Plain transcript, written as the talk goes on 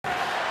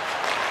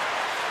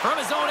From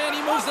his own end,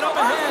 he moves it up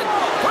ahead.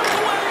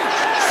 Breakaway!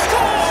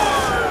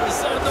 Scores!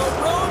 And the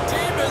road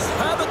team is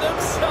having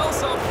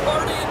themselves a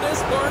party in this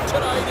barn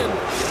tonight, and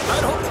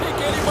I don't think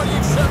anybody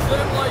except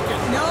them like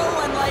it. No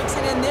one likes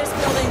it in this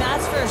building,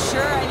 that's for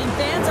sure. I mean,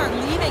 fans are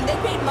leaving.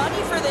 They paid money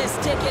for this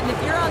ticket, and if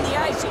you're on the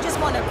ice, you just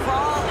want to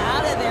crawl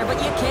out of there,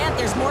 but you can't.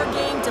 There's more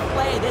game to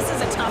play. This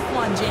is a tough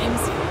one,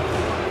 James.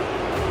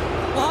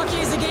 Well,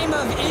 hockey is a game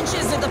of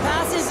inches. If the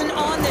pass isn't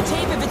on the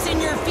tape, if it's in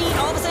your feet,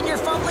 all of a sudden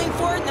you're fumbling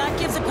for it, and that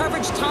gives the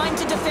coverage time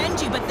to defend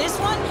you. But this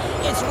one,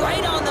 it's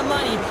right on the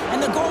money,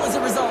 and the goal is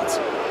a result.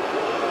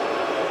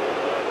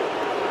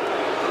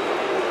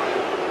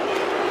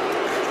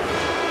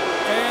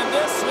 And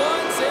this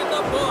one's in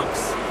the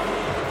books.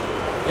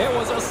 It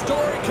was a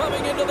story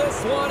coming into this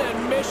one,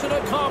 and mission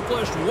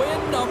accomplished. Win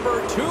number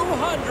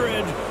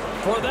 200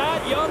 for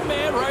that young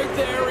man right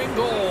there in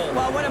goal.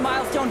 Well, what a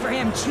milestone for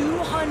him.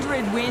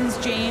 200 wins,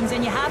 James,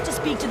 and you have to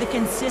speak to the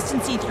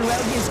consistency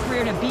throughout his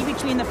career to be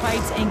between the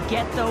pipes and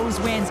get those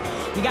wins.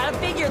 You got to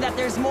figure that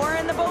there's more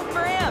in the boat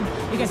for him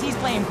because he's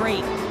playing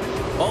great.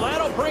 Well,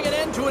 that'll bring an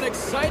end to an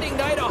exciting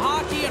night of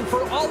hockey, and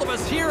for all of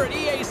us here at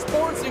EA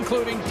Sports,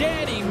 including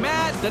Danny,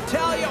 Matt,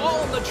 Natalia,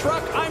 all in the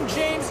truck, I'm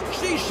James,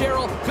 she's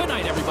Cheryl. Good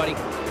night, everybody.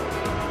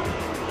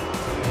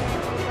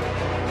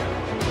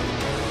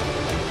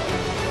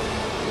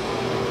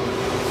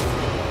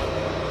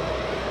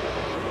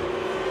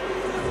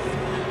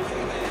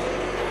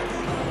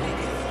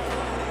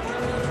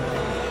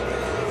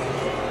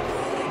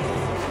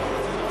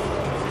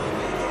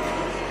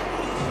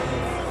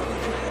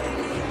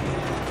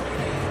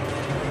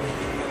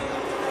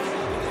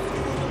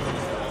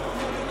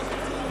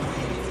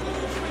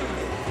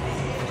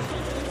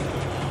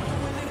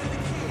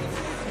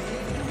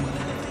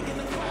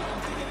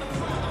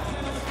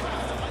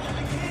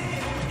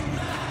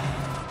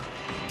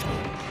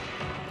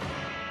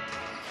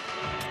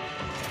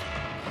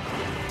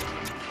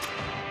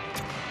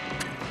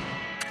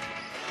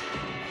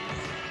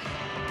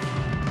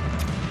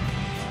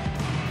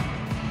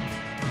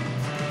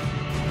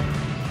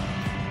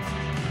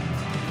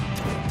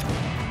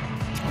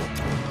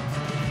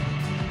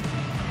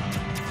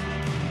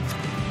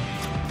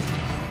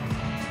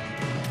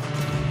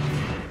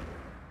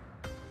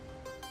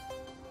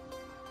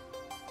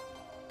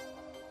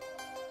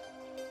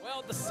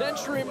 The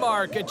century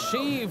mark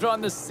achieved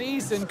on the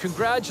season.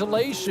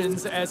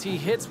 Congratulations as he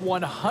hits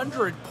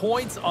 100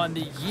 points on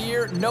the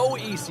year. No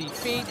easy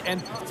feat.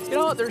 And, you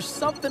know, there's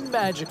something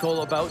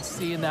magical about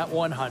seeing that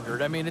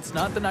 100. I mean, it's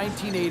not the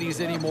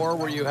 1980s anymore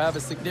where you have a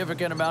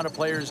significant amount of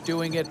players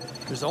doing it.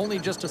 There's only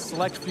just a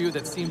select few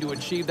that seem to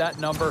achieve that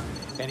number,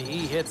 and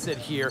he hits it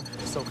here.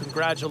 So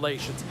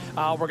congratulations.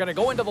 We're going to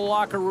go into the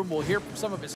locker room. We'll hear from some of his